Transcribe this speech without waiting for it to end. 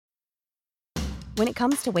When it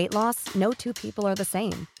comes to weight loss, no two people are the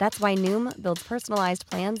same. That's why Noom builds personalized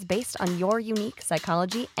plans based on your unique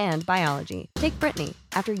psychology and biology. Take Brittany.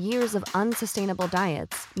 After years of unsustainable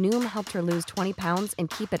diets, Noom helped her lose 20 pounds and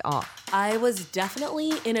keep it off. I was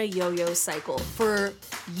definitely in a yo-yo cycle for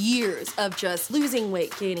years of just losing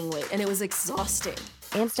weight, gaining weight, and it was exhausting.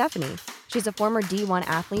 And Stephanie. She's a former D1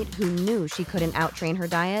 athlete who knew she couldn't outtrain her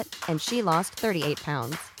diet, and she lost 38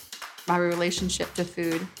 pounds. My relationship to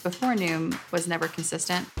food before Noom was never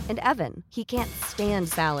consistent. And Evan, he can't stand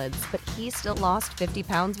salads, but he still lost 50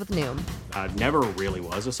 pounds with Noom. I never really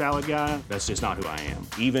was a salad guy. That's just not who I am.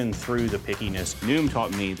 Even through the pickiness, Noom taught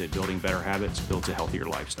me that building better habits builds a healthier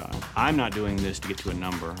lifestyle. I'm not doing this to get to a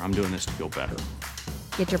number. I'm doing this to feel better.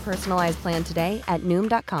 Get your personalized plan today at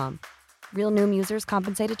Noom.com. Real Noom users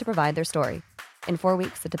compensated to provide their story. In 4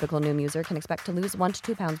 weeks, the typical Noom user can expect to lose 1 to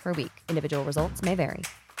 2 pounds per week. Individual results may vary.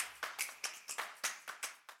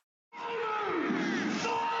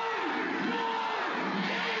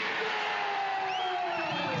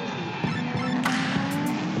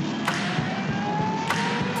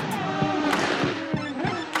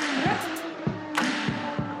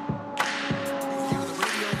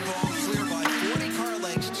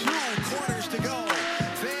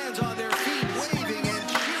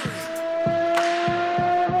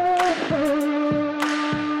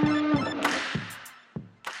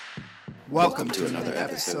 Welcome to another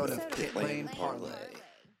episode of Pit Lane Parlay.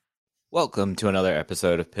 Welcome to another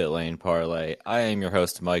episode of Pit Lane Parlay. I am your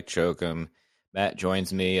host, Mike Chokum. Matt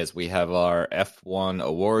joins me as we have our F1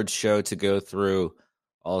 awards show to go through,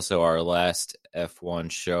 also our last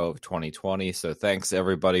F1 show of 2020. So thanks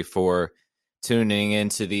everybody for tuning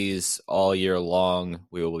into these all year long.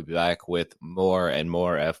 We will be back with more and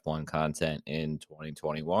more F1 content in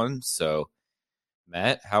 2021. So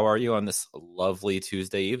Matt, how are you on this lovely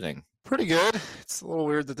Tuesday evening? Pretty good. It's a little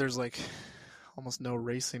weird that there's like almost no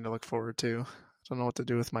racing to look forward to. I don't know what to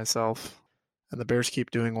do with myself. And the Bears keep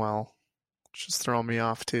doing well, which is throwing me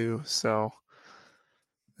off too. So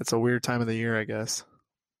it's a weird time of the year, I guess.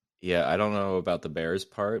 Yeah, I don't know about the Bears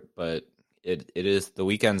part, but it is, the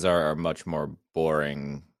weekends are much more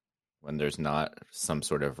boring when there's not some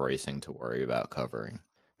sort of racing to worry about covering.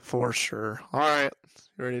 For sure. All right.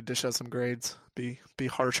 You ready to dish out some grades? Be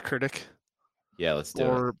harsh critic. Yeah, let's do it.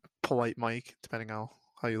 Or polite Mike, depending on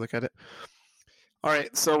how you look at it. All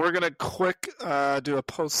right, so we're going to quick do a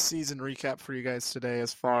postseason recap for you guys today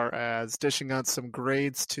as far as dishing out some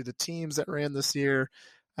grades to the teams that ran this year.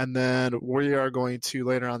 And then we are going to,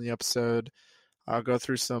 later on in the episode, go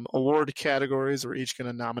through some award categories. We're each going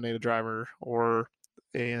to nominate a driver or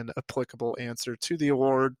an applicable answer to the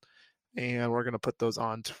award. And we're going to put those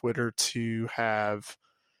on Twitter to have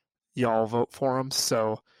y'all vote for them.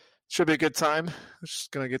 So should be a good time. We're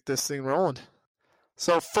just going to get this thing rolling.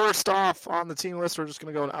 So first off on the team list, we're just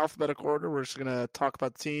going to go in alphabetical order. We're just going to talk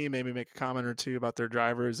about the team, maybe make a comment or two about their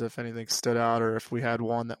drivers if anything stood out or if we had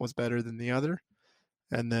one that was better than the other,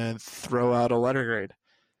 and then throw out a letter grade.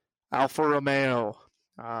 Alfa Romeo,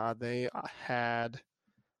 they had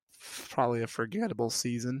probably a forgettable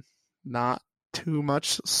season. Not too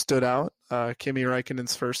much stood out. Kimi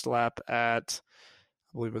Räikkönen's first lap at,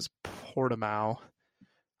 I believe it was Portimao,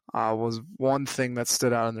 was one thing that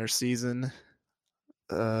stood out in their season.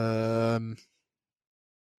 That's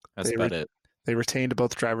about it. They retained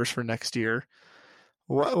both drivers for next year.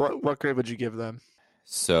 What grade would you give them?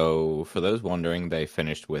 So, for those wondering, they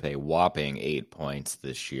finished with a whopping 8 points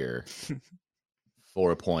this year.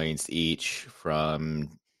 4 points each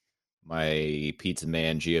from my pizza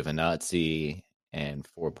man Giovinazzi and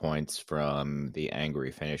 4 points from the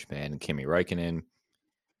angry Finnish man Kimi Räikkönen.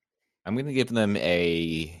 I'm going to give them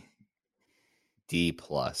a D+,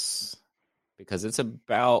 because it's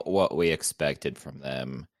about what we expected from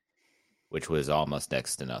them, which was almost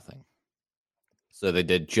next to nothing. So they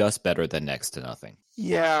did just better than next to nothing.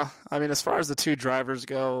 Yeah, I mean, as far as the two drivers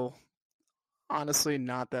go, honestly,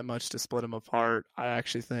 not that much to split them apart. I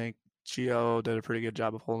actually think Gio did a pretty good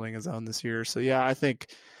job of holding his own this year. So yeah, I think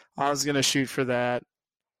I was going to shoot for that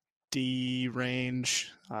D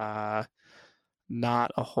range.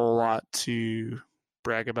 Not a whole lot to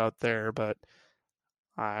brag about there, but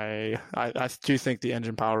I do think the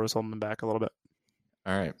engine power was holding them back a little bit.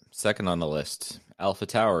 All right, second on the list,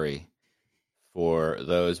 AlphaTauri. For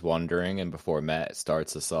those wondering, and before Matt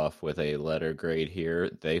starts us off with a letter grade here,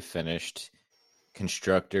 they finished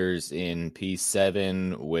constructors in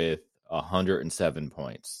P7 with 107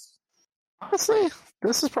 points. Honestly,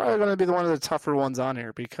 this is probably going to be one of the tougher ones on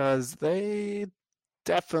here because they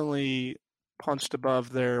definitely punched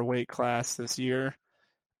above their weight class this year.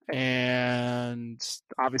 And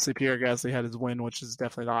obviously Pierre Gasly had his win, which is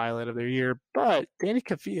definitely the highlight of their year. But Danny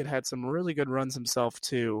Kvyat had some really good runs himself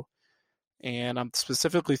too. And I'm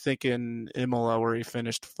specifically thinking Imola, where he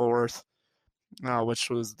finished fourth, which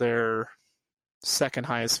was their second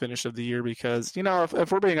highest finish of the year. Because,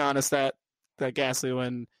 if we're being honest, that Gasly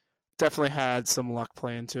win definitely had some luck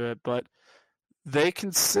play into it. But they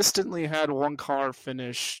consistently had one car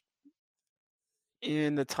finish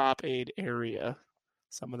in the top 8 area.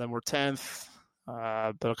 Some of them were 10th,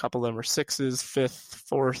 but a couple of them were 6s, 5th,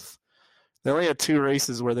 4th. They only had 2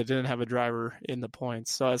 races where they didn't have a driver in the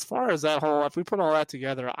points. So as far as that whole, if we put all that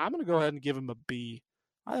together, I'm going to go ahead and give them a B.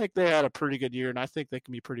 I think they had a pretty good year, and I think they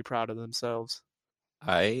can be pretty proud of themselves.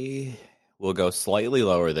 I will go slightly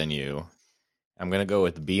lower than you. I'm going to go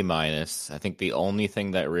with B-. I think the only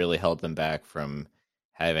thing that really held them back from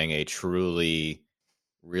having a truly,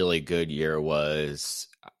 really good year was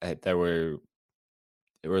there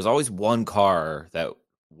was always one car that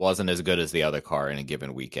wasn't as good as the other car in a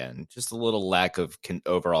given weekend. Just a little lack of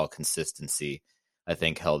overall consistency, I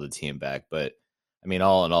think, held the team back. But, I mean,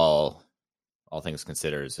 all in all things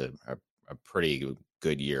considered, it's a pretty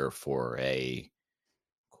good year for a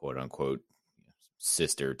quote-unquote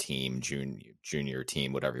sister team, junior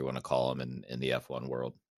team, whatever you want to call them in the F1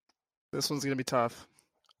 world. This one's going to be tough.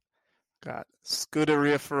 Got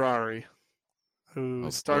Scuderia Ferrari,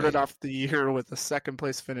 who started off the year with a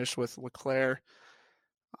second-place finish with Leclerc.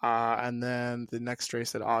 And then the next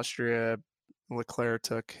race at Austria, Leclerc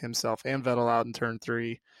took himself and Vettel out in turn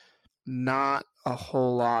 3. Not a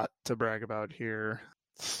whole lot to brag about here.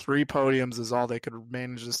 3 podiums is all they could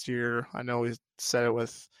manage this year. I know we said it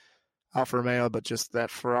with Alfa Romeo, but just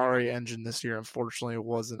that Ferrari engine this year, unfortunately,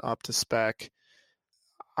 wasn't up to spec.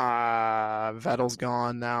 Vettel's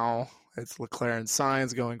gone now. It's Leclerc and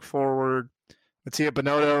Sainz going forward. Mattia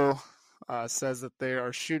Binotto says that they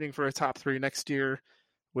are shooting for a top 3 next year,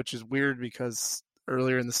 which is weird because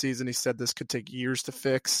earlier in the season he said this could take years to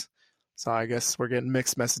fix. So I guess we're getting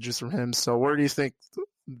mixed messages from him. So where do you think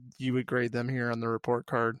you would grade them here on the report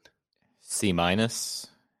card? C-.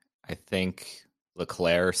 I think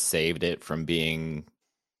Leclerc saved it from being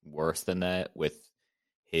worse than that with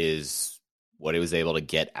what he was able to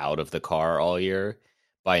get out of the car all year.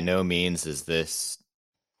 By no means is this,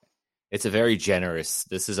 it's a very generous,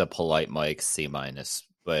 this is a polite Mike C-,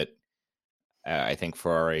 but I think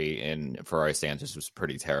Ferrari standards was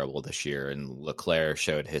pretty terrible this year, and Leclerc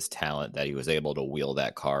showed his talent that he was able to wheel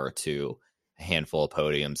that car to a handful of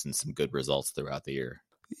podiums and some good results throughout the year.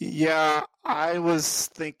 Yeah, I was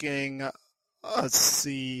thinking a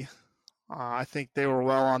C. I think they were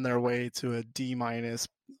well on their way to a D-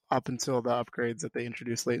 up until the upgrades that they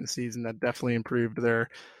introduced late in the season that definitely improved their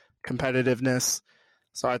competitiveness.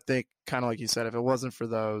 So I think, kind of like you said, if it wasn't for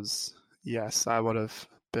those, yes, I would have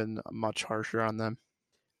been much harsher on them.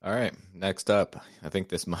 All right, next up, I think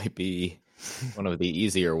this might be one of the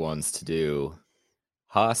easier ones to do.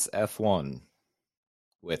 Haas F1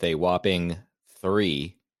 with a whopping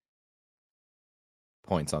 3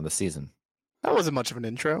 points on the season. That wasn't much of an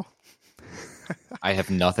intro. I have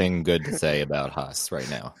nothing good to say about Haas right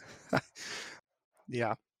now.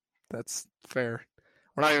 Yeah, that's fair.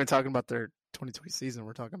 We're not even talking about their 2020 season.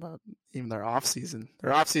 We're talking about even their off season.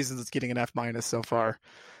 Their off season is getting an F- so far.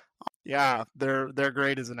 Yeah, their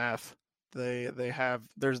grade is an F. They have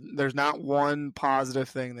there's not one positive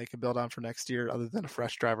thing they could build on for next year other than a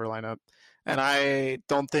fresh driver lineup. And I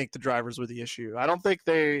don't think the drivers were the issue. I don't think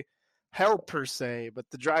they helped per se, but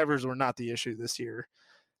the drivers were not the issue this year.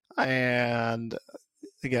 And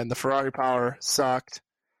again, the Ferrari power sucked.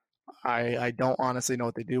 I don't honestly know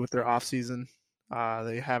what they do with their off season.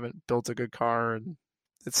 They haven't built a good car, and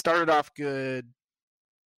it started off good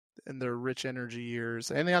in their rich energy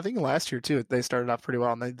years. And I think last year too, they started off pretty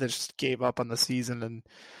well, and they just gave up on the season, and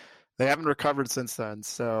they haven't recovered since then.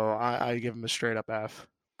 So I give them a straight up F.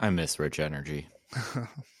 I miss rich energy.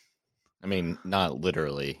 I mean, not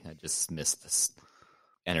literally. I just miss this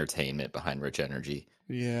entertainment behind rich energy.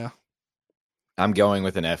 Yeah. I'm going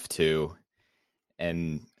with an F2.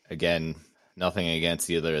 And again, nothing against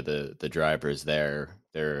either of the drivers there.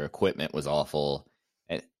 Their equipment was awful.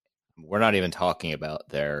 And we're not even talking about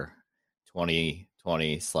their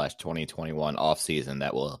 2020/2021 offseason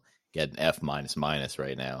that will get an F-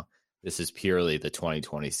 right now. This is purely the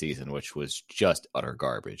 2020 season, which was just utter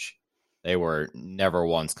garbage. They were never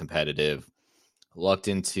once competitive. Looked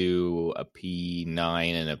into a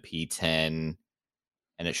P9 and a P10,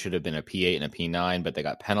 and it should have been a P8 and a P9, but they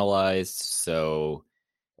got penalized. So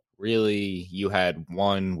really, you had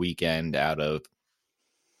one weekend out of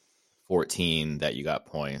 14 that you got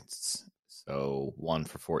points. So 1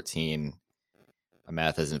 for 14. My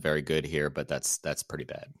math isn't very good here, but that's pretty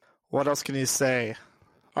bad. What else can you say?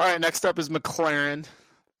 All right, next up is McLaren.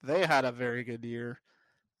 They had a very good year.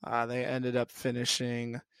 They ended up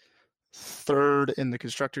finishing third in the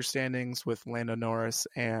constructor standings with Lando Norris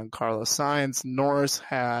and Carlos Sainz. Norris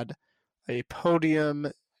had a podium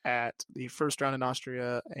at the first round in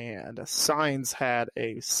Austria, and Sainz had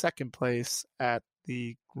a second place at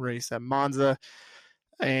the race at Monza.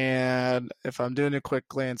 And if I'm doing a quick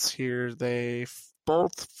glance here, they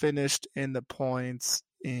both finished in the points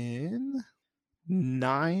in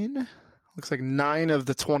 9. Looks like 9 of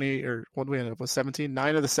the 20, or what did we end up with, 17?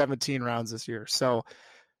 9 of the 17 rounds this year. So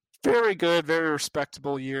very good, very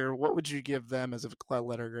respectable year. What would you give them as a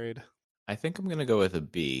letter grade? I think I'm going to go with a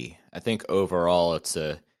B. I think overall it's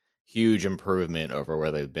a huge improvement over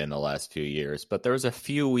where they've been the last few years. But there was a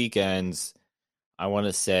few weekends, I want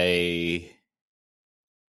to say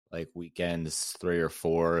like weekends 3 or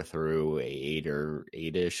 4 through 8 or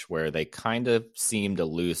 8-ish, where they kind of seemed to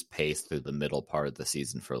lose pace through the middle part of the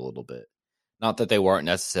season for a little bit. Not that they weren't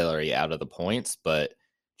necessarily out of the points, but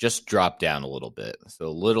just dropped down a little bit. So a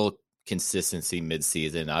little consistency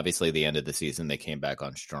mid-season. Obviously, the end of the season, they came back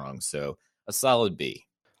on strong. So a solid B.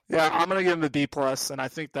 Yeah, I'm going to give them a B+, and I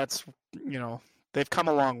think that's, they've come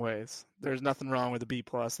a long ways. There's nothing wrong with a B+.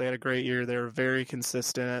 They had a great year. They were very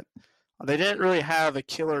consistent. They didn't really have a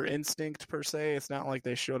killer instinct per se. It's not like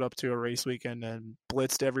they showed up to a race weekend and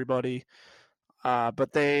blitzed everybody.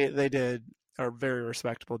 But they did a very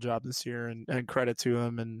respectable job this year, and credit to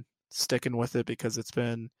them and sticking with it, because it's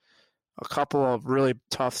been a couple of really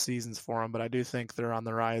tough seasons for them. But I do think they're on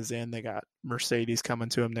the rise in. They got Mercedes coming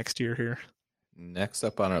to them next year here. Next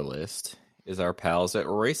up on our list is our pals at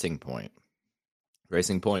Racing Point.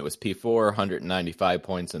 Racing Point was P4, 195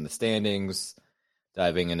 points in the standings.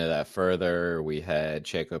 Diving into that further, we had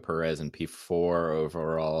Checo Perez in P4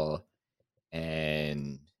 overall,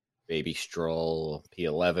 and Baby Stroll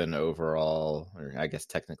P11 overall, or I guess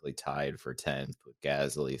technically tied for 10th with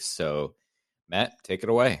Gasly. So, Matt, take it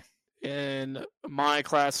away. In my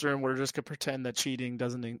classroom, we're just going to pretend that cheating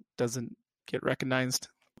doesn't get recognized,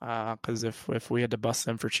 because if we had to bust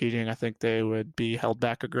them for cheating, I think they would be held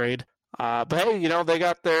back a grade. But hey, they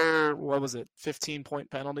got their,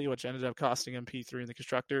 15-point penalty, which ended up costing them P3 in the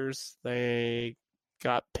Constructors. They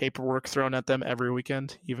got paperwork thrown at them every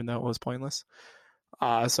weekend, even though it was pointless.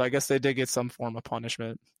 So I guess they did get some form of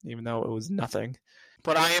punishment, even though it was nothing.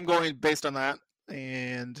 But I am going based on that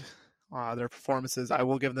and their performances. I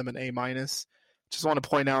will give them an A-. Just want to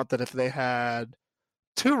point out that if they had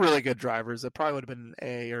 2 really good drivers, it probably would have been an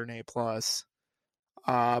A or an A+.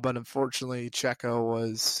 But unfortunately, Checo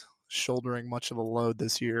was shouldering much of a load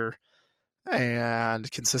this year and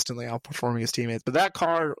consistently outperforming his teammates. But that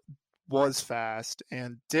car was fast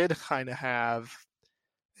and did kind of have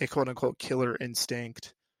a quote-unquote killer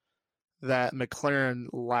instinct that McLaren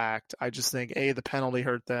lacked. I just think, A, the penalty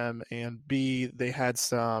hurt them, and B, they had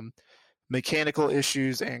some mechanical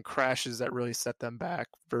issues and crashes that really set them back,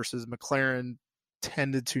 versus McLaren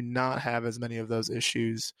tended to not have as many of those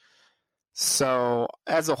issues. So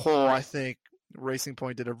as a whole, I think Racing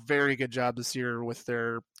Point did a very good job this year with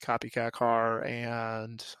their copycat car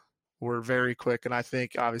and were very quick. And I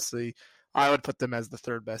think, obviously, I would put them as the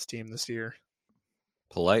 3rd best team this year.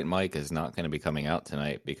 Polite Mike is not going to be coming out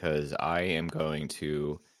tonight because I am going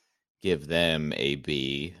to give them a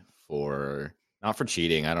B for, not for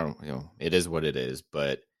cheating. I don't, it is what it is,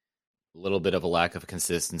 but a little bit of a lack of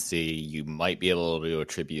consistency. You might be able to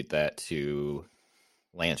attribute that to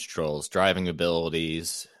Lance Stroll's driving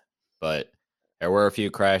abilities, but there were a few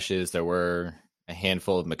crashes. There were a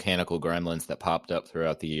handful of mechanical gremlins that popped up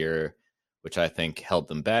throughout the year, which I think held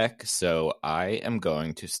them back. So I am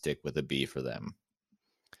going to stick with a B for them.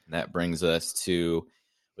 And that brings us to,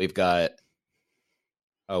 we've got,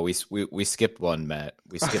 we skipped one, Matt.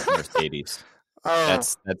 We skipped Mercedes.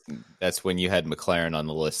 That's when you had McLaren on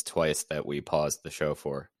the list twice that we paused the show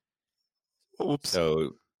for. Oops.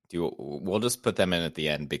 So we'll just put them in at the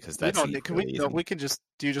end because that's we can just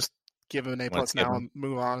give them an A+ now and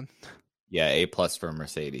move on. Yeah, A+ for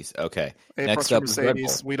Mercedes. Okay. A+ Next for up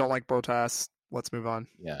Mercedes. We don't like Bottas. Let's move on.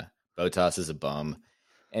 Yeah, Bottas is a bum.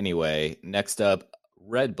 Anyway, next up,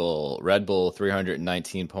 Red Bull. Red Bull,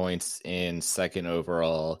 319 points in 2nd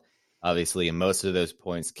overall. Obviously, most of those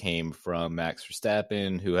points came from Max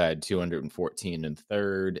Verstappen, who had 214 in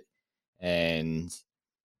 3rd, and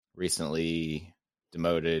recently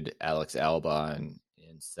demoted Alex Albon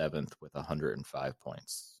in 7th with 105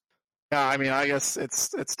 points. Yeah, I mean, I guess it's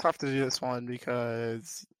tough to do this one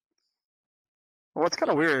because, well, it's kind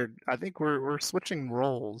of weird. I think we're switching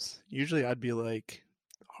roles. Usually I'd be like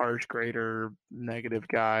harsh grader, negative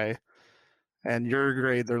guy, and your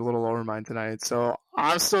grades are a little lower than mine tonight. So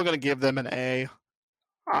I'm still going to give them an A.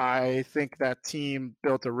 I think that team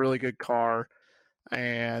built a really good car,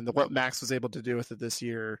 and what Max was able to do with it this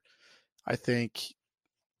year, I think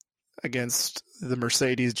against the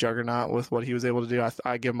Mercedes juggernaut with what he was able to do,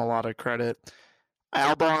 I give him a lot of credit.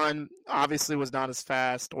 Albon obviously was not as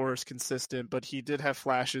fast or as consistent, but he did have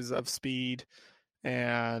flashes of speed,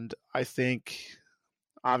 and I think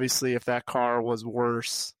obviously if that car was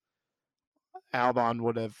worse, Albon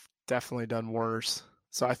would have definitely done worse.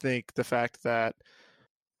 So I think the fact that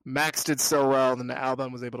Max did so well, and then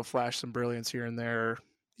Albon was able to flash some brilliance here and there,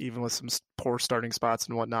 even with some poor starting spots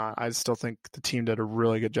and whatnot, I still think the team did a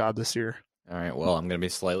really good job this year. All right, well, I'm going to be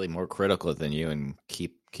slightly more critical than you and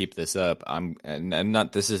keep this up. I'm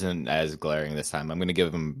not. This isn't as glaring this time. I'm going to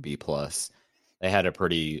give them B+. They had a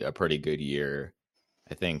pretty good year.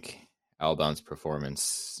 I think Albon's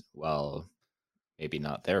performance, well, maybe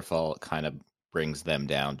not their fault, kind of brings them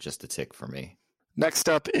down just a tick for me. Next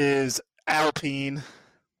up is Alpine.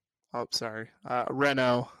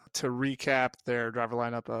 Renault. To recap their driver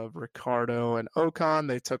lineup of Ricciardo and Ocon,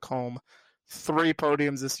 they took home 3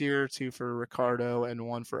 podiums this year, 2 for Ricciardo and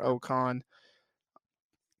 1 for Ocon.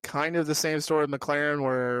 Kind of the same story with McLaren,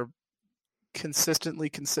 where consistently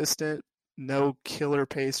consistent, no killer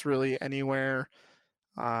pace really anywhere.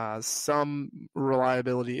 Some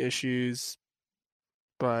reliability issues,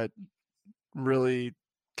 but really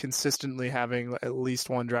consistently having at least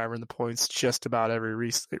one driver in the points just about every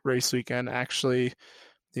race weekend. Actually,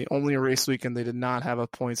 the only race weekend they did not have a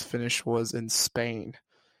points finish was in Spain.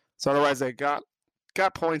 So otherwise, they got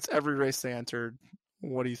points every race they entered.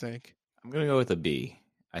 What do you think? I'm going to go with a B.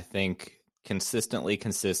 I think consistently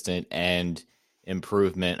consistent and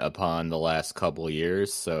improvement upon the last couple of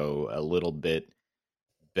years, so a little bit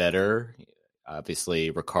better.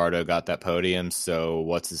 Obviously, Ricciardo got that podium, so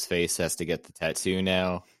what's-his-face has to get the tattoo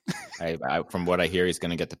now. From what I hear, he's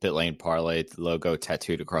going to get the pit lane parlay logo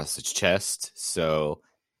tattooed across his chest, so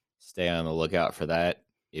stay on the lookout for that.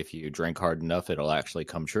 If you drink hard enough, it'll actually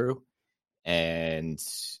come true. And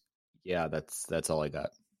yeah, that's all I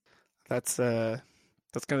got. That's going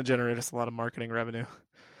to generate us a lot of marketing revenue.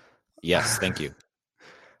 Yes, thank you.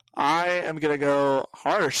 I am going to go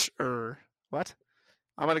harsh, what?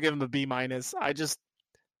 I'm going to give them a B-. It's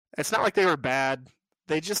not like they were bad.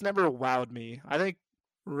 They just never wowed me. I think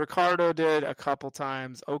Ricciardo did a couple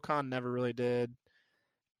times. Ocon never really did.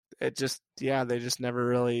 They just never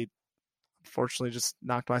really, unfortunately, just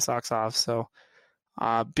knocked my socks off. So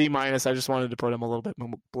B-, I just wanted to put him a little bit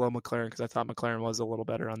below McLaren because I thought McLaren was a little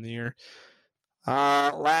better on the year.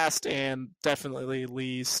 Last and definitely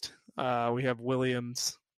least, we have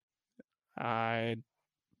Williams. Their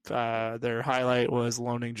highlight was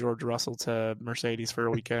loaning George Russell to Mercedes for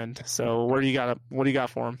a weekend. So what do you got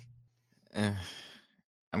for him?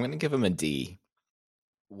 I'm going to give him a D.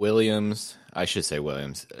 Williams.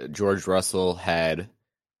 George Russell had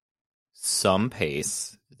some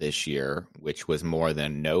pace this year, which was more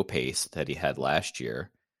than no pace that he had last year.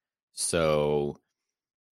 So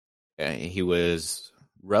he was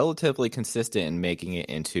relatively consistent in making it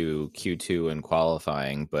into Q2 and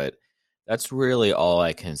qualifying, but that's really all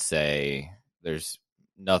I can say. There's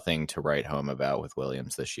nothing to write home about with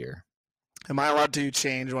Williams this year. Am I allowed to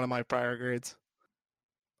change one of my prior grades?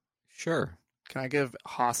 Sure. Can I give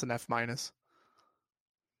Haas an F-?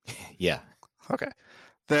 Yeah. Okay.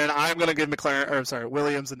 Then I'm going to give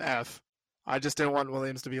Williams an F. I just didn't want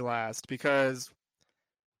Williams to be last because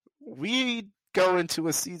we go into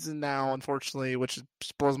a season now, unfortunately, which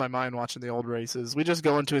just blows my mind watching the old races. We just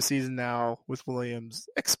go into a season now with Williams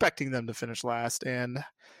expecting them to finish last and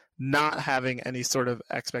not having any sort of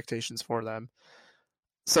expectations for them.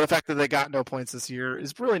 So the fact that they got no points this year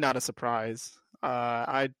is really not a surprise.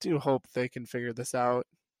 I do hope they can figure this out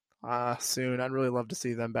soon. I'd really love to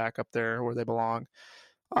see them back up there where they belong.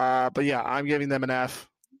 But yeah, I'm giving them an F.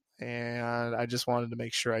 And I just wanted to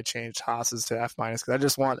make sure I changed Haas's to F- because I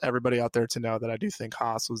just want everybody out there to know that I do think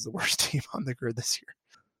Haas was the worst team on the grid this year.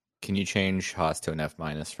 Can you change Haas to an F-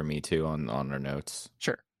 for me too on our notes?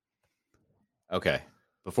 Sure. Okay.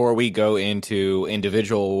 Before we go into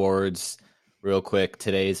individual awards, real quick,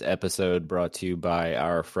 today's episode brought to you by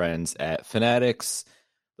our friends at Fanatics,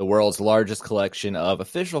 the world's largest collection of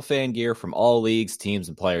official fan gear from all leagues, teams,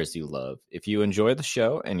 and players you love. If you enjoy the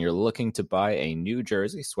show and you're looking to buy a new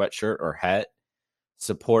jersey, sweatshirt, or hat,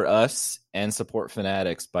 support us and support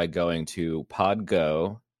Fanatics by going to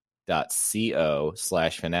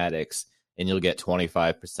podgo.co/fanatics, and you'll get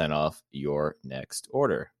 25% off your next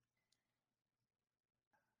order.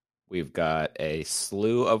 We've got a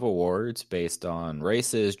slew of awards based on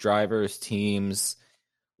races, drivers, teams,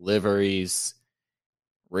 liveries,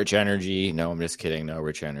 Rich Energy. No, I'm just kidding. No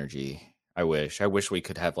Rich Energy. I wish we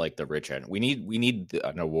could have like the Rich Energy. We need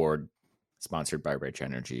an award sponsored by Rich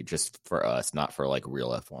Energy just for us, not for like real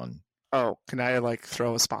F1. Oh, can I like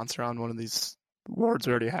throw a sponsor on one of these awards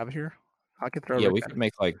we already have here? I could throw. Yeah, we could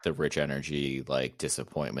make like the Rich Energy like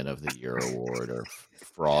disappointment of the year award or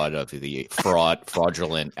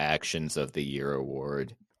fraudulent actions of the year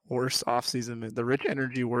award. Worst off-season move. The Rich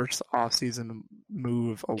Energy Worst Off-Season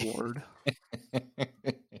Move Award.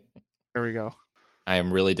 There we go. I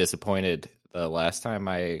am really disappointed. The last time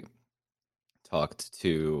I talked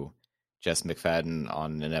to Jess McFadden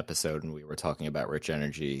on an episode and we were talking about Rich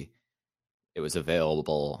Energy, it was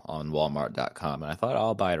available on Walmart.com, and I thought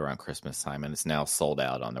I'll buy it around Christmas time, and it's now sold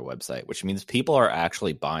out on their website, which means people are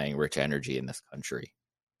actually buying Rich Energy in this country.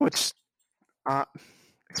 Which,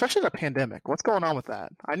 especially the pandemic. What's going on with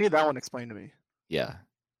that? I need that one explained to me. Yeah.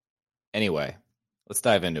 Anyway, let's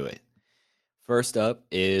dive into it. First up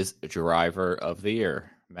is Driver of the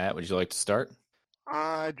Year. Matt, would you like to start?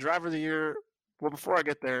 Driver of the Year. Well, before I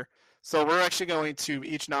get there, so we're actually going to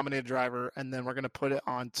each nominate a driver, and then we're going to put it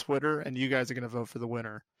on Twitter, and you guys are going to vote for the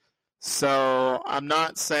winner. So I'm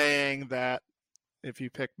not saying that if you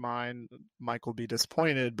pick mine, Mike will be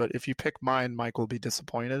disappointed, but if you pick mine, Mike will be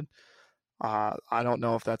disappointed. I don't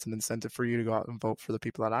know if that's an incentive for you to go out and vote for the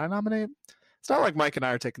people that I nominate. It's not like Mike and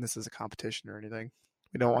I are taking this as a competition or anything.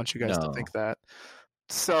 We don't want you guys to think that.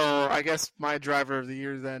 So I guess my driver of the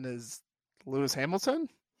year then is Lewis Hamilton,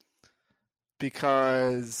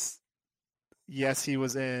 because yes, he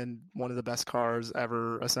was in one of the best cars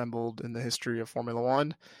ever assembled in the history of Formula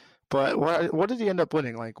One. But what did he end up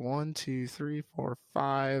winning? Like 1, 2, 3, 4,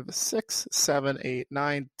 5, 6, 7, 8,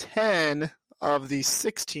 9, 10 of the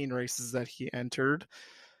 16 races that he entered.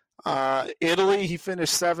 Italy, he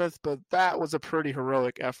finished 7th, but that was a pretty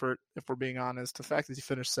heroic effort, if we're being honest. The fact that he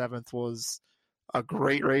finished 7th was a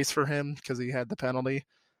great race for him because he had the penalty.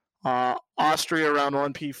 Austria round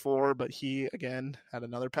 1 P4, but he, again, had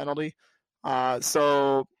another penalty.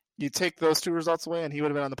 So you take those two results away, and he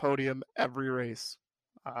would have been on the podium every race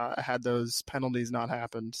had those penalties not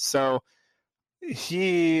happened. So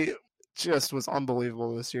he just was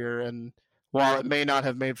unbelievable this year. And while it may not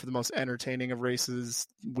have made for the most entertaining of races,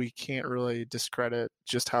 we can't really discredit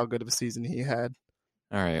just how good of a season he had.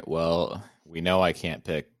 All right. Well, we know I can't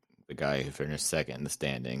pick the guy who finished second in the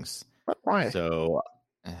standings. But why? So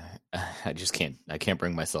I just can't. I can't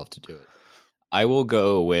bring myself to do it. I will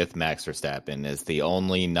go with Max Verstappen as the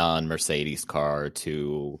only non-Mercedes car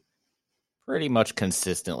to pretty much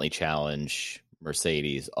consistently challenge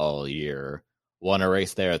Mercedes all year. Won a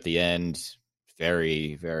race there at the end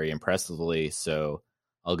very, very impressively, so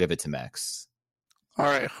I'll give it to Max. All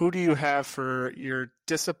right, who do you have for your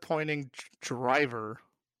disappointing driver?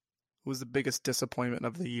 Who's the biggest disappointment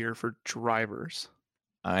of the year for drivers?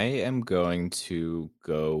 I am going to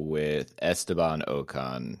go with Esteban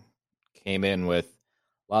Ocon. Came in with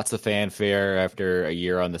lots of fanfare after a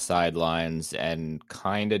year on the sidelines and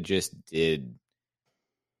kind of just did.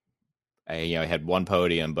 He had one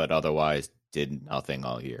podium, but otherwise did nothing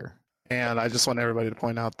all year. And I just want everybody to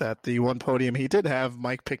point out that the one podium he did have,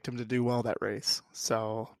 Mike picked him to do well that race.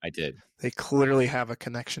 So I did. They clearly have a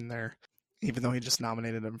connection there, even though he just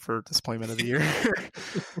nominated him for Disappointment of the Year.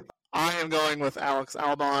 I am going with Alex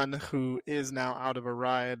Albon, who is now out of a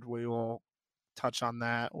ride. We will touch on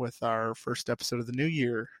that with our first episode of the new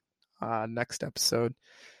year, next episode,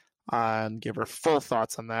 and give our full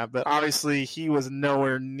thoughts on that. But obviously, he was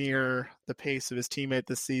nowhere near the pace of his teammate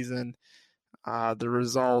this season. The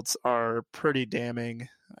results are pretty damning,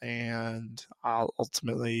 and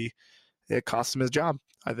ultimately, it cost him his job.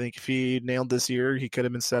 I think if he nailed this year, he could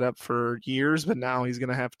have been set up for years, but now he's going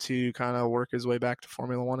to have to kind of work his way back to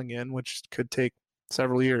Formula One again, which could take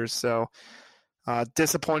several years. So,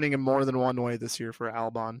 disappointing in more than one way this year for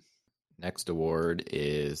Albon. Next award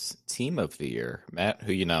is Team of the Year. Matt,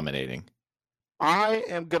 who are you nominating? I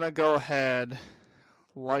am going to go ahead,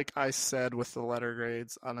 like I said with the letter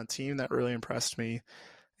grades, on a team that really impressed me,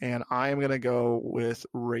 and I am going to go with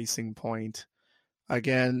Racing Point.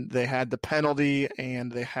 Again, they had the penalty and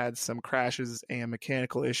they had some crashes and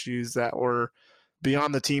mechanical issues that were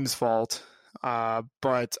beyond the team's fault.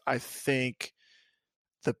 But I think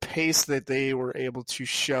the pace that they were able to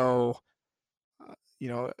show,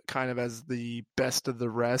 kind of as the best of the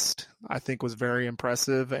rest, I think was very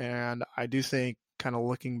impressive. And I do think, kind of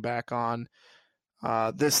looking back on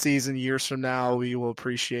this season, years from now, we will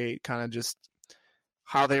appreciate kind of just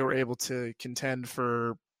how they were able to contend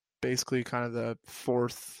for basically kind of the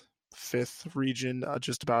 4th, 5th region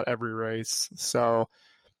just about every race. So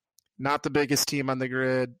not the biggest team on the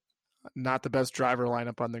grid. Not the best driver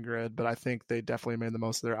lineup on the grid, but I think they definitely made the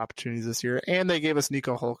most of their opportunities this year. And they gave us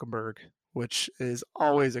Nico Hülkenberg, which is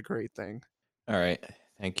always a great thing. All right.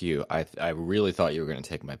 Thank you. I really thought you were going to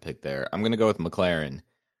take my pick there. I'm going to go with McLaren.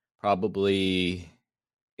 Probably,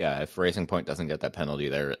 yeah, if Racing Point doesn't get that penalty,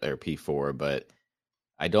 they're P4, but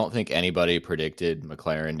I don't think anybody predicted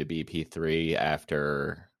McLaren to be P3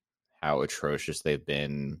 after how atrocious they've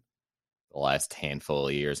been the last handful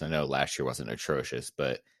of years. I know last year wasn't atrocious,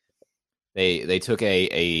 but they took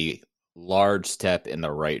a large step in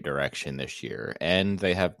the right direction this year, and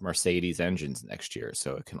they have Mercedes engines next year,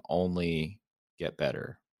 so it can only get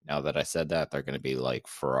better. Now that I said that, they're going to be like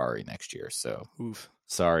Ferrari next year, so Oof.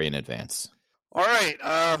 Sorry in advance. All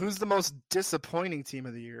right, who's the most disappointing team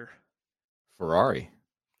of the year? Ferrari.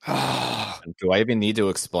 Do I even need to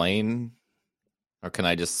explain, or can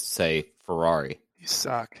I just say Ferrari? You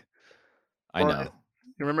suck. I know.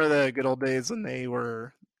 You remember the good old days when they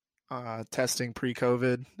were testing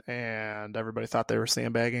pre-COVID and everybody thought they were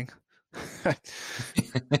sandbagging?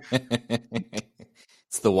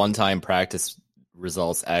 It's the one-time practice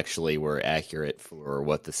results actually were accurate for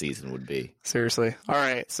what the season would be. Seriously. All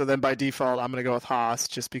right. So then by default, I'm going to go with Haas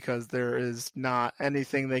just because there is not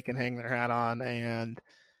anything they can hang their hat on. And,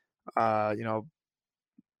 like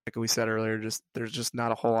we said earlier, there's just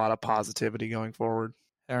not a whole lot of positivity going forward.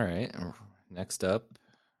 All right. Next up,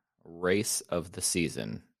 race of the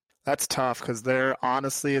season. That's tough because there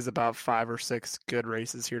honestly is about 5 or 6 good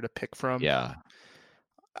races here to pick from. Yeah.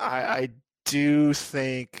 I do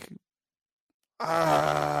think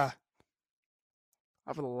I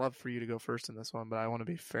would love for you to go first in this one, but I want to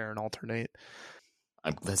be fair and alternate.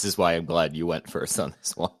 This is why I'm glad you went first on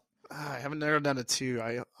this one. I haven't narrowed down to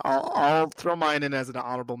 2. I'll throw mine in as an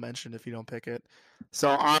honorable mention if you don't pick it. So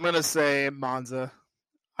I'm going to say Monza.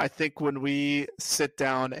 I think when we sit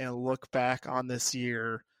down and look back on this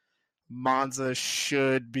year, Monza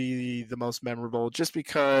should be the most memorable just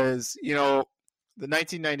because, the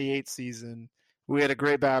 1998 season, we had a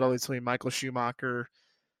great battle between Michael Schumacher,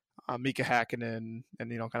 Mika Hakkinen, and,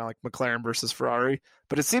 kind of like McLaren versus Ferrari.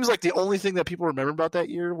 But it seems like the only thing that people remember about that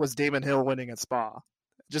year was Damon Hill winning at Spa.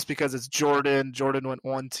 Just because it's Jordan. Jordan went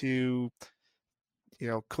 1-2.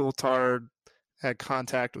 Coulthard had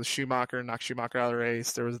contact with Schumacher and knocked Schumacher out of the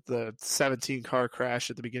race. There was the 17-car crash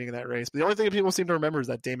at the beginning of that race. But the only thing that people seem to remember is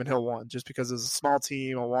that Damon Hill won, just because it was a small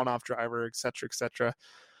team, a one-off driver, et cetera, et cetera.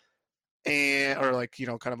 Kind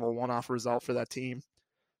of a one-off result for that team.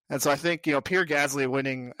 And so I think, Pierre Gasly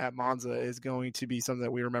winning at Monza is going to be something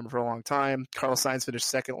that we remember for a long time. Carlos Sainz finished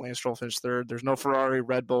second, Lance Stroll finished third. There's no Ferrari,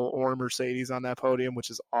 Red Bull, or Mercedes on that podium, which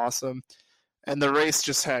is awesome. And the race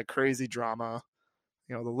just had crazy drama.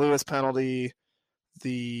 The Lewis penalty,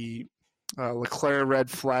 the Leclerc red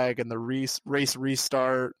flag, and the race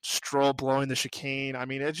restart, Stroll blowing the chicane. I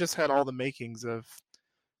mean, it just had all the makings of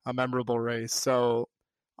a memorable race. So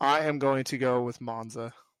I am going to go with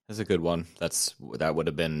Monza. That's a good one. That would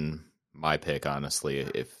have been my pick, honestly,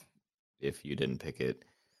 if you didn't pick it.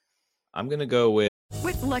 I'm going to go with...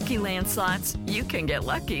 With Lucky Land Slots, you can get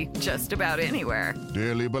lucky just about anywhere.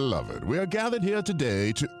 Dearly beloved, we are gathered here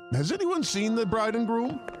today to... Has anyone seen the bride and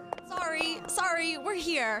groom? Sorry, we're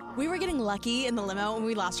here. We were getting lucky in the limo and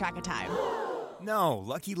we lost track of time. No,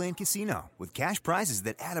 Lucky Land Casino, with cash prizes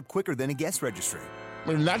that add up quicker than a guest registry.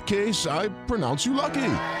 In that case, I pronounce you lucky.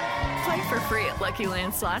 Play for free at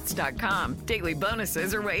LuckyLandSlots.com. Daily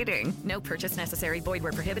bonuses are waiting. No purchase necessary. Void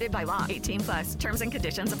where prohibited by law. 18+. Terms and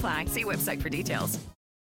conditions apply. See website for details.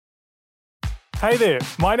 Hey there,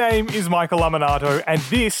 my name is Michael Laminato, and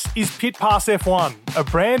this is Pit Pass F1, a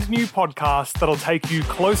brand new podcast that'll take you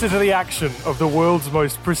closer to the action of the world's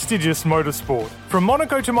most prestigious motorsport. From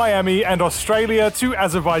Monaco to Miami and Australia to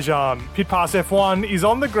Azerbaijan, Pit Pass F1 is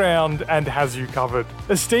on the ground and has you covered.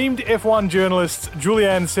 Esteemed F1 journalists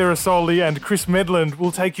Julianne Cerasoli and Chris Medland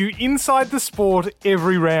will take you inside the sport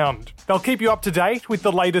every round. They'll keep you up to date with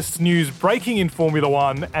the latest news breaking in Formula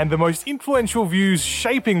One and the most influential views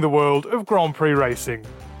shaping the world of Grand Prix racing.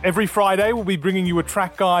 Every Friday, we'll be bringing you a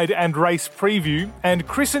track guide and race preview, and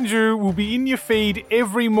Chris and Ju will be in your feed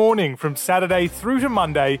every morning from Saturday through to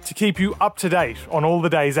Monday to keep you up to date on all the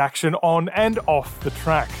day's action on and off the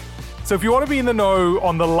track. So if you want to be in the know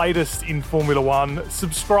on the latest in Formula One,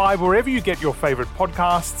 subscribe wherever you get your favourite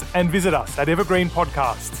podcasts and visit us at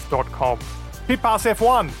evergreenpodcasts.com. Pit Pass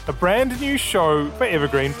F1, a brand new show for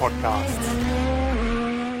Evergreen Podcasts.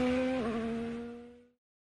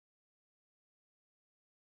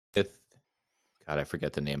 God, I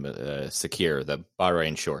forget the name of Sakir, the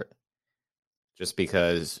Bahrain short. Just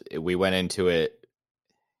because we went into it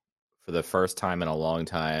for the first time in a long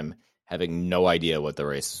time, having no idea what the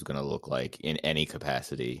race was going to look like in any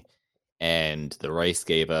capacity. and the race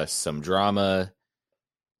gave us some drama.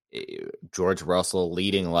 George Russell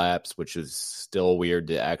leading laps, which is still weird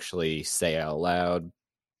to actually say out loud.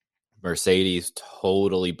 Mercedes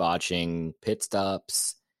totally botching pit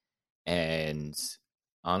stops. And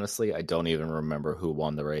honestly, I don't even remember who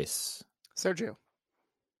won the race. Sergio.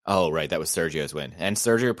 Oh, right. That was Sergio's win. And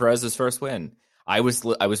Sergio Perez's first win. I was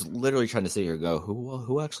literally trying to sit here and go,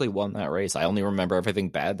 who actually won that race? I only remember everything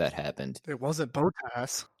bad that happened. It wasn't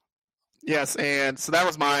Bottas. Yes, and so that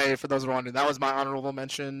was for those who are wondering, that was my honorable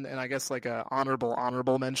mention, and I guess like a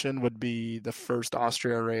honorable mention would be the first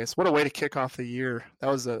Austria race. What a way to kick off the year. That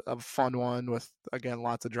was a fun one with, again,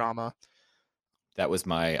 lots of drama. That was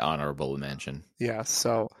my honorable mention. Yeah,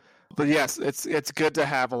 but yes, it's good to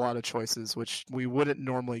have a lot of choices, which we wouldn't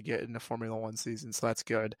normally get in a Formula One season, so that's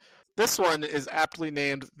good. This one is aptly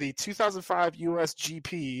named the 2005 US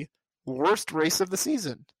GP Worst Race of the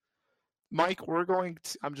Season. Mike,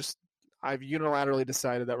 I've unilaterally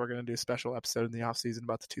decided that we're going to do a special episode in the offseason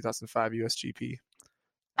about the 2005 USGP.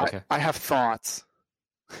 Okay. I have thoughts.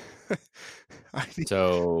 I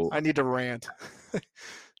need to rant.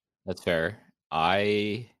 That's fair.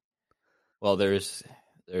 There's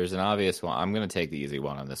an obvious one. I'm going to take the easy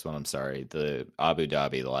one on this one. I'm sorry. The Abu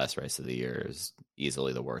Dhabi, the last race of the year, is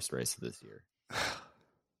easily the worst race of this year.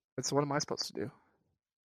 So what am I supposed to do?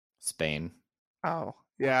 Spain. Oh,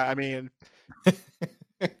 yeah. I mean...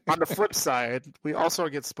 On the flip side, we also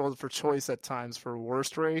get spoiled for choice at times for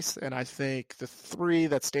worst race, and I think the three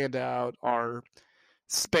that stand out are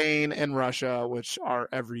Spain and Russia, which are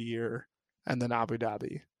every year, and then Abu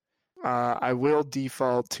Dhabi. I will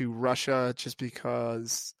default to Russia just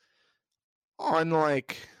because,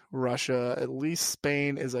 unlike Russia, at least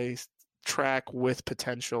Spain is a track with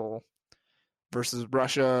potential versus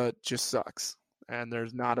Russia just sucks, and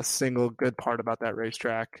there's not a single good part about that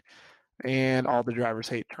racetrack. And all the drivers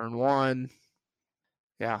hate turn one.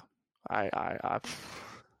 Yeah, I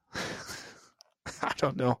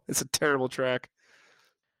don't know. It's a terrible track.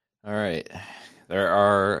 All right. There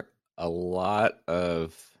are a lot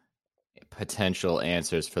of potential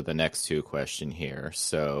answers for the next two questions here.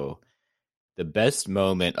 So, the best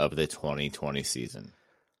moment of the 2020 season?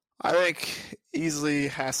 I think easily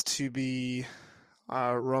has to be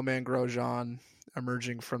Romain Grosjean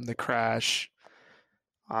emerging from the crash.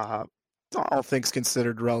 All things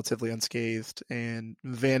considered, relatively unscathed, and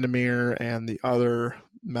Vandermeer and the other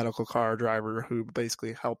medical car driver who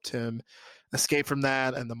basically helped him escape from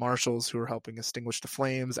that, and the marshals who are helping extinguish the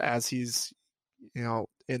flames as he's,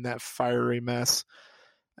 in that fiery mess.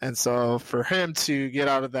 And so for him to get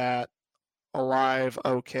out of that alive,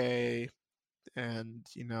 okay, and,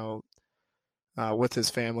 with his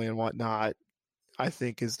family and whatnot, I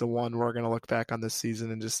think is the one we're going to look back on this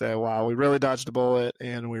season and just say, wow, we really dodged a bullet,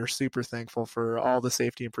 and we're super thankful for all the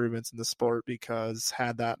safety improvements in the sport, because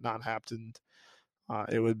had that not happened,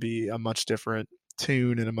 it would be a much different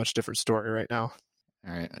tune and a much different story right now.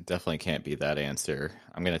 All right, I definitely can't be that answer.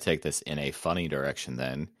 I'm going to take this in a funny direction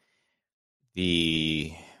then.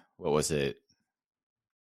 What was it?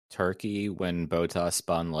 Turkey, when Bottas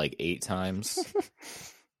spun like 8 times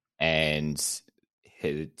and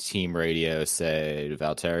his team radio said,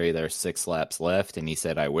 Valtteri, there's 6 laps left. And he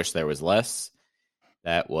said, I wish there was less.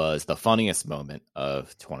 That was the funniest moment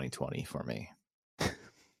of 2020 for me.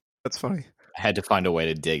 That's funny. I had to find a way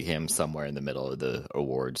to dig him somewhere in the middle of the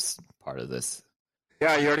awards part of this.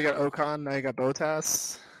 Yeah, you already got Ocon, now you got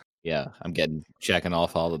Bottas. Yeah, I'm checking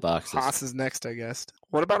off all the boxes. Haas is next, I guess.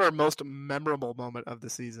 What about our most memorable moment of the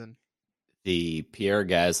season? The Pierre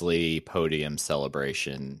Gasly podium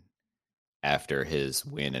celebration after his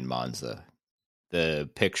win in Monza. The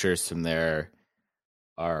pictures from there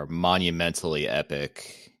are monumentally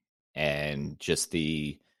epic, and just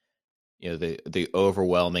the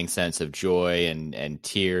overwhelming sense of joy and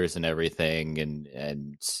tears and everything,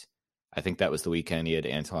 and I think that was the weekend he had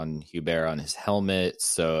Antoine Hubert on his helmet,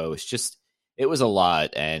 so it was a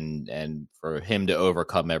lot, and for him to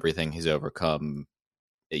overcome everything he's overcome,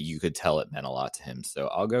 you could tell it meant a lot to him. So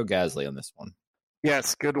I'll go Gasly on this one.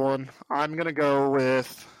 Yes, good one. I'm going to go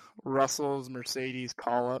with Russell's Mercedes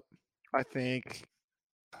call-up. I think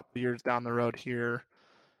a couple years down the road here,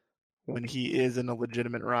 when he is in a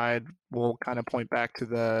legitimate ride, we'll kind of point back to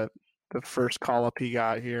the first call-up he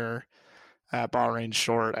got here at Bahrain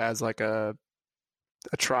Short as like a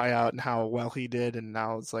tryout and how well he did. And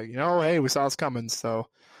now it's like, hey, we saw this coming. So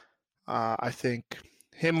I think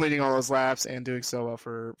him leading all those laps and doing so well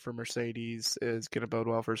for Mercedes is going to bode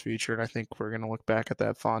well for his future, and I think we're going to look back at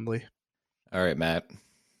that fondly. All right, Matt.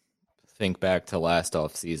 Think back to last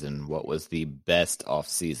offseason. What was the best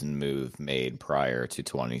offseason move made prior to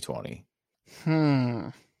 2020?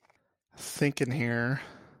 Thinking here,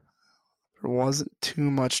 there wasn't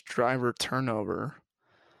too much driver turnover,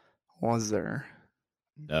 was there?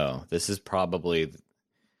 No, these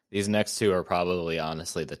next two are probably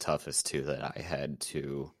honestly the toughest two that I had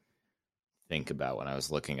to think about when I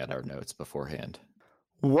was looking at our notes beforehand.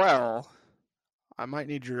 Well, I might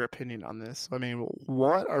need your opinion on this. I mean,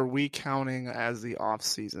 what are we counting as the off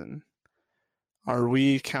season? Are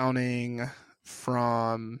we counting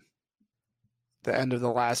from the end of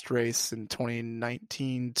the last race in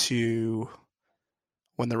 2019 to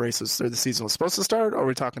when the season was supposed to start, or are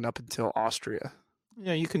we talking up until Austria?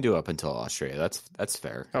 Yeah, you can do up until Austria. That's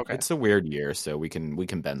fair. Okay. It's a weird year, so we can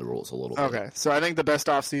bend the rules a little bit. Okay. So I think the best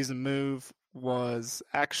off-season move was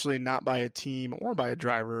actually not by a team or by a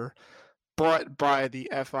driver, but by the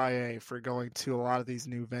FIA for going to a lot of these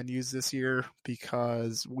new venues this year,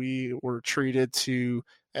 because we were treated to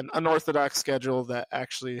an unorthodox schedule that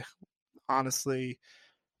actually honestly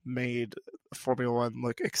made Formula One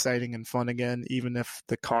look exciting and fun again, even if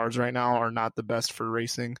the cars right now are not the best for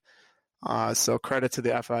racing. So credit to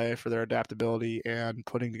the FIA for their adaptability and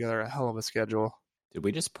putting together a hell of a schedule. Did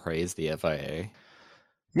we just praise the FIA?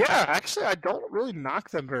 Yeah, actually, I don't really knock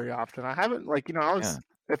them very often. I haven't,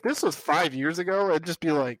 if this was 5 years ago, it'd just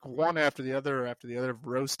be like one after the other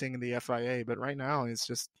roasting the FIA. But right now, it's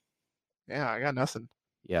just, I got nothing.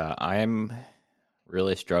 Yeah, I'm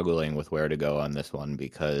really struggling with where to go on this one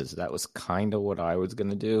because that was kind of what I was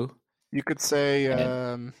going to do. You could say,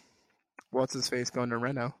 what's his face going to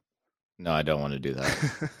Renault? No, I don't want to do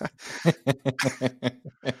that.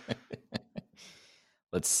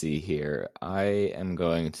 Let's see here. I am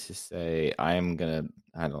going to say I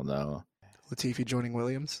don't know. Latifi joining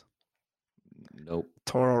Williams? Nope.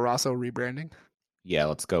 Toro Rosso rebranding? Yeah,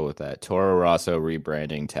 let's go with that. Toro Rosso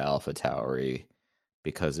rebranding to AlphaTauri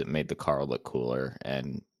because it made the car look cooler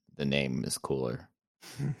and the name is cooler.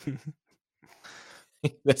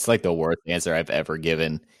 That's like the worst answer I've ever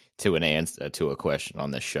given to a question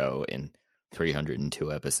on this show in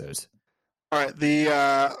 302 episodes. All right,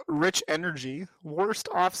 the Rich Energy worst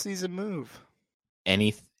off-season move.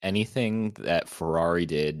 Anything that Ferrari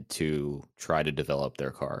did to try to develop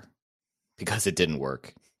their car because it didn't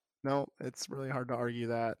work. No, it's really hard to argue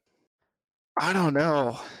that. I don't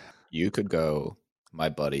know. You could go my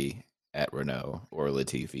buddy at Renault or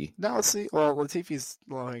Latifi. No, see, well, Latifi's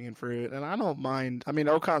low-hanging fruit, and I don't mind. I mean,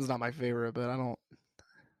 Ocon's not my favorite, but I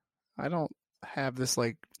don't have this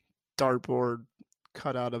like dartboard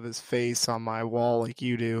cut out of his face on my wall like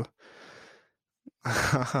you do.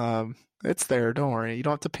 It's there, don't worry. You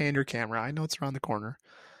don't have to pan your camera. I know it's around the corner.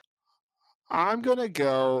 I'm gonna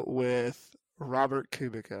go with Robert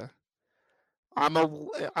Kubica. I'm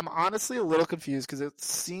honestly a little confused because it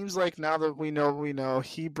seems like now that we know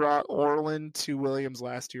he brought Orlen to Williams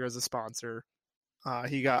last year as a sponsor.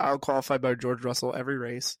 He got out-qualified by George Russell every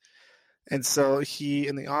race. And so he,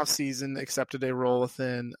 in the offseason, accepted a role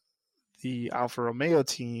within the Alfa Romeo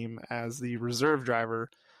team as the reserve driver.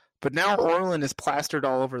 But now Orlen is plastered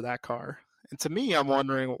all over that car. And to me, I'm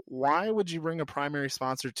wondering, why would you bring a primary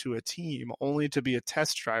sponsor to a team only to be a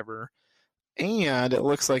test driver? And it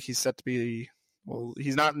looks like he's set to be, well,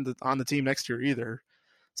 he's not on the team next year either.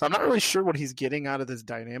 So I'm not really sure what he's getting out of this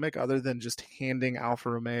dynamic other than just handing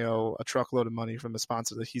Alfa Romeo a truckload of money from the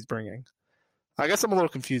sponsor that he's bringing. I guess I'm a little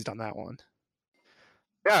confused on that one.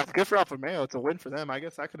 Yeah, it's good for Alfa Romeo. It's a win for them. I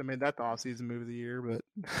guess I could have made that the off-season move of the year, but...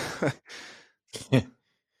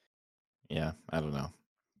 Yeah, I don't know.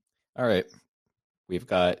 All right. We've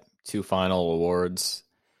got 2 final awards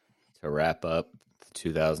to wrap up the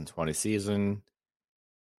 2020 season.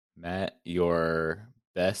 Matt, your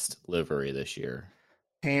best livery this year?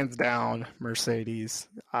 Hands down, Mercedes.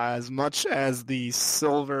 As much as the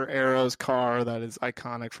Silver Arrows car that is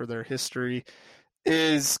iconic for their history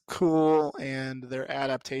is cool, and their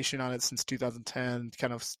adaptation on it since 2010,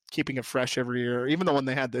 kind of keeping it fresh every year, even the one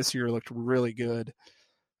they had this year looked really good.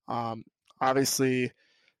 Obviously,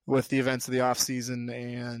 with the events of the offseason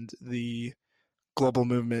and the global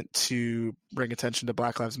movement to bring attention to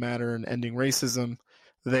Black Lives Matter and ending racism,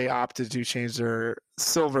 they opted to change their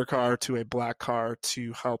silver car to a black car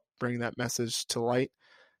to help bring that message to light.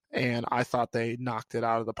 And I thought they knocked it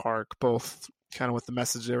out of the park, both kind of with the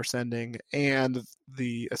message they were sending and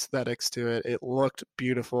the aesthetics to it. It looked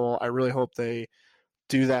beautiful. I really hope they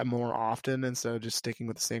do that more often instead of just sticking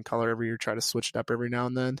with the same color every year, try to switch it up every now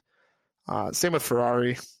and then. Same with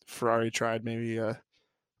Ferrari. Ferrari tried maybe a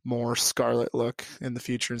more scarlet look in the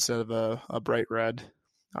future instead of a bright red.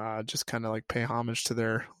 Just kind of like pay homage to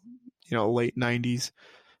their, early 90s.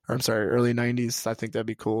 I think that'd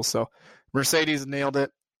be cool. So Mercedes nailed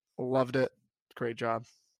it. Loved it. Great job.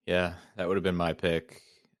 Yeah, that would have been my pick.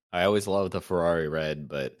 I always loved the Ferrari red,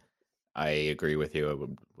 but I agree with you. I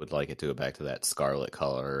would like it to go back to that scarlet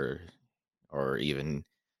color, or even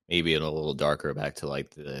maybe in a little darker, back to like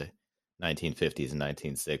the 1950s and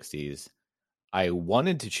 1960s. I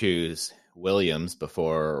wanted to choose Williams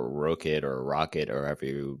before Rocket or however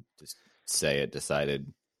you just say it,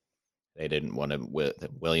 decided they didn't want to.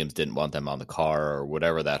 Williams didn't want them on the car, or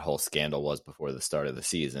whatever that whole scandal was before the start of the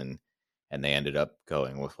season, and they ended up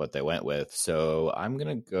going with what they went with. So I'm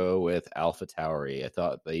gonna go with AlphaTauri. I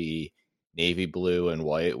thought the navy blue and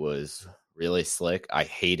white was really slick. I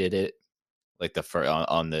hated it, like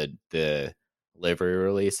on the livery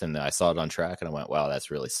release, and I saw it on track, and I went, "Wow,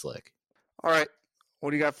 that's really slick." All right, what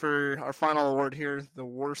do you got for our final award here? The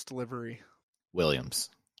worst livery. Williams.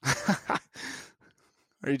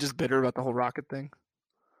 Are you just bitter about the whole Rocket thing?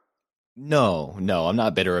 No, I'm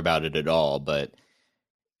not bitter about it at all, but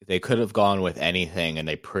they could have gone with anything, and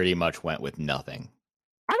they pretty much went with nothing.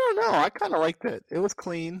 I don't know. I kind of liked it. It was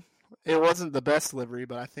clean. It wasn't the best livery,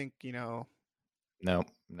 but I think, No,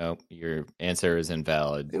 your answer is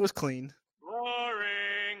invalid. It was clean.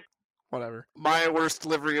 Boring. Whatever. My worst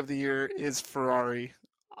livery of the year is Ferrari.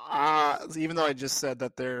 Even though I just said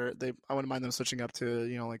that I wouldn't mind them switching up to,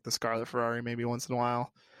 like the Scarlet Ferrari maybe once in a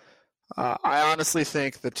while. I honestly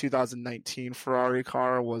think the 2019 Ferrari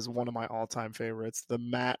car was one of my all-time favorites. The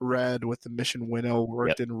matte red with the Mission Winnow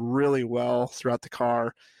worked in really well throughout the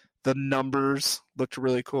car. The numbers looked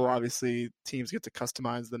really cool. Obviously, teams get to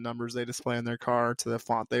customize the numbers they display in their car to the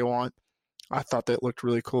font they want. I thought that looked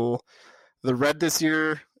really cool. The red this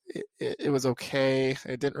year, it was okay.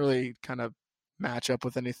 It didn't really kind of match up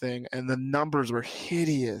with anything, and the numbers were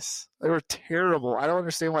hideous. They were terrible. I don't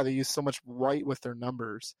understand why they use so much white with their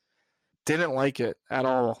numbers. Didn't like it at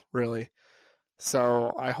all, really.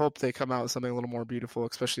 So I hope they come out with something a little more beautiful,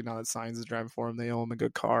 especially now that Sainz is driving for them. They owe him a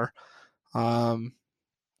good car.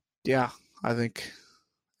 Yeah, I think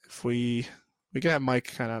if we could have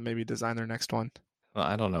Mike kind of maybe design their next one. Well,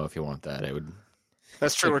 I don't know if you want that. It would.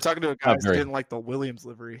 That's true. We're talking to a guy who didn't like the Williams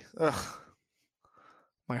livery. Ugh,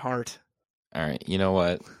 my heart. All right, you know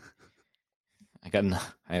what?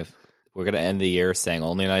 We're gonna end the year saying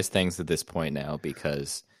only nice things at this point now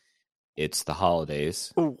because it's the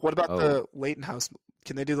holidays. Oh, what about the Leighton House?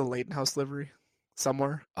 Can they do the Leighton House livery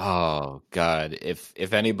somewhere? Oh God!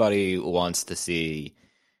 If anybody wants to see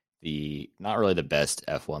not really the best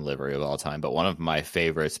F1 livery of all time, but one of my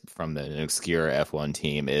favorites from the obscure F1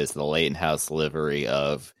 team is the Leighton House livery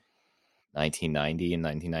of 1990 and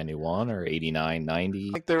 1991, or 89,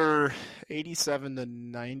 90. Like they're 87 to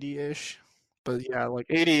 90-ish. But yeah, like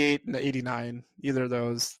 88 and 89, either of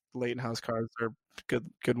those Leighton House cars are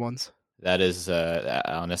good ones. That is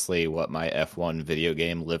honestly what my F1 video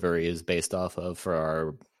game livery is based off of for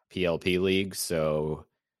our PLP league. So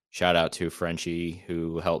shout out to Frenchie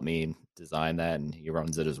who helped me design that, and he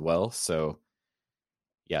runs it as well. So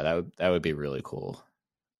yeah, that would be really cool.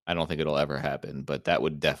 I don't think it'll ever happen, but that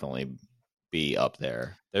would definitely be up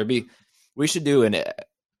there. We should do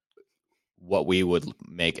what we would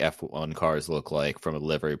make F1 cars look like from a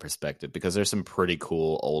livery perspective, because there's some pretty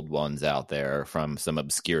cool old ones out there from some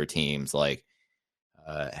obscure teams, like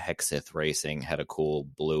Hexith Racing had a cool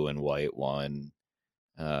blue and white one.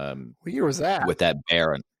 What year was that? With that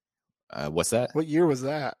bear. What's that? What year was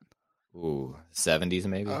that? Ooh, 70s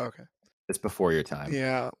maybe. Oh, okay. It's before your time.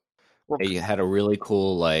 Yeah. Well, they had a really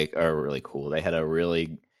cool, they had a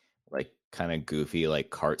really kind of goofy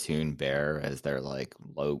cartoon bear as their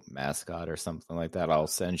low mascot or something like that. I'll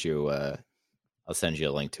send you a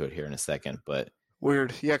link to it here in a second. But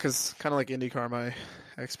weird, yeah, because kind of like IndyCar, my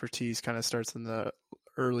expertise kind of starts in the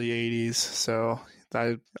early 80s. So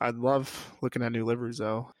I'd love looking at new liveries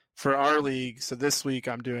though for our league. So this week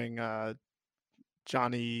I'm doing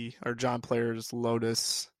John Player's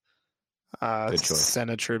Lotus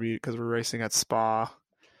Senna tribute because we're racing at Spa.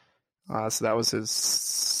 So that was his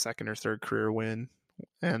second or third career win,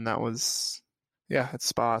 and that was at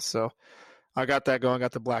Spa. So I got that going,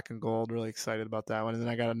 got the black and gold, really excited about that one. And then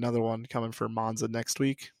I got another one coming for Monza next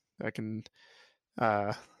week. I can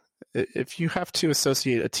if you have to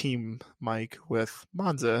associate a team, Mike, with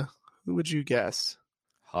Monza, who would you guess?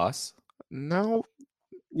 Haas? No,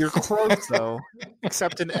 you're close though,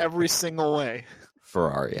 except in every single way.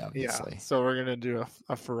 Ferrari, obviously. Yeah, so we're gonna do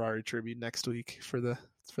a Ferrari tribute next week for the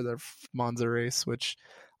Monza race, which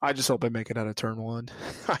I just hope I make it out of turn one.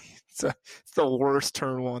 It's the worst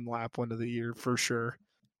turn one lap one of the year for sure.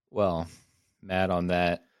 Well, Matt, on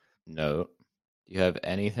that note, do you have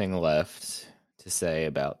anything left to say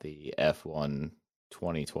about the F1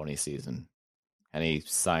 2020 season? Any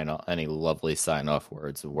lovely sign off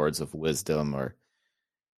words of wisdom, or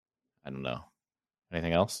I don't know,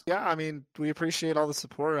 Anything else? Yeah, I mean, we appreciate all the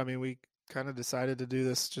support. I mean, we kind of decided to do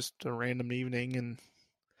this just a random evening, and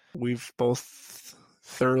we've both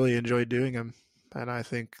thoroughly enjoyed doing them. And I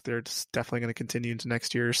think they're just definitely going to continue into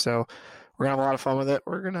next year. So we're going to have a lot of fun with it.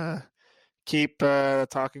 We're going to keep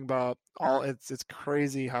talking about it's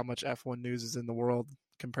crazy how much F1 news is in the world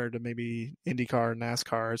compared to maybe IndyCar and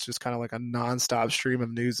NASCAR. It's just kind of like a nonstop stream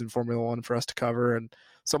of news in Formula One for us to cover, and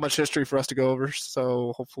so much history for us to go over.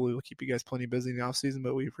 So hopefully we'll keep you guys plenty busy in the off season,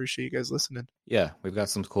 but we appreciate you guys listening. Yeah, we've got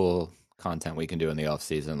some cool content we can do in the off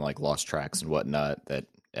season, like lost tracks and whatnot that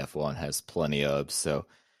F1 has plenty of. So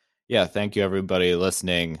yeah, thank you everybody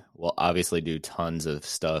listening. We'll obviously do tons of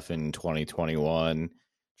stuff in 2021.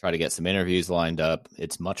 Try to get some interviews lined up.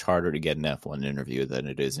 It's much harder to get an F1 interview than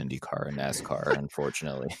it is IndyCar and NASCAR,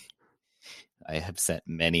 unfortunately. I have sent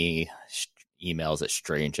many emails at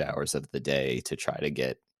strange hours of the day to try to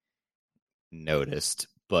get noticed,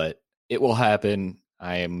 but it will happen.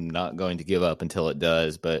 I am not going to give up until it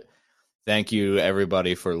does, but thank you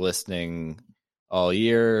everybody for listening all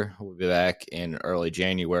year. We'll be back in early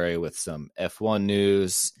January with some F1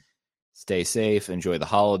 news. Stay safe, enjoy the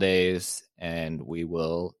holidays, and we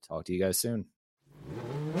will talk to you guys soon.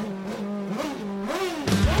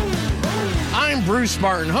 I'm Bruce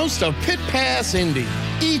Martin, host of Pit Pass Indy.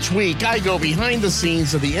 Each week, I go behind the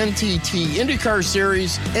scenes of the NTT IndyCar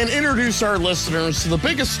Series and introduce our listeners to the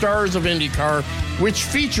biggest stars of IndyCar, which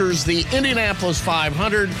features the Indianapolis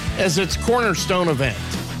 500 as its cornerstone event.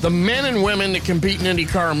 The men and women that compete in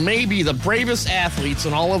IndyCar may be the bravest athletes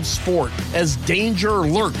in all of sport, as danger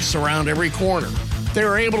lurks around every corner. They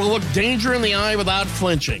are able to look danger in the eye without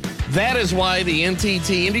flinching. That is why the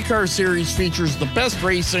NTT IndyCar Series features the best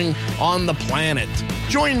racing on the planet.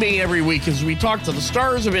 Join me every week as we talk to the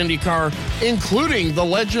stars of IndyCar, including the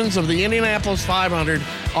legends of the Indianapolis 500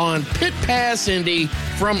 on Pit Pass Indy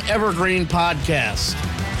from Evergreen Podcast.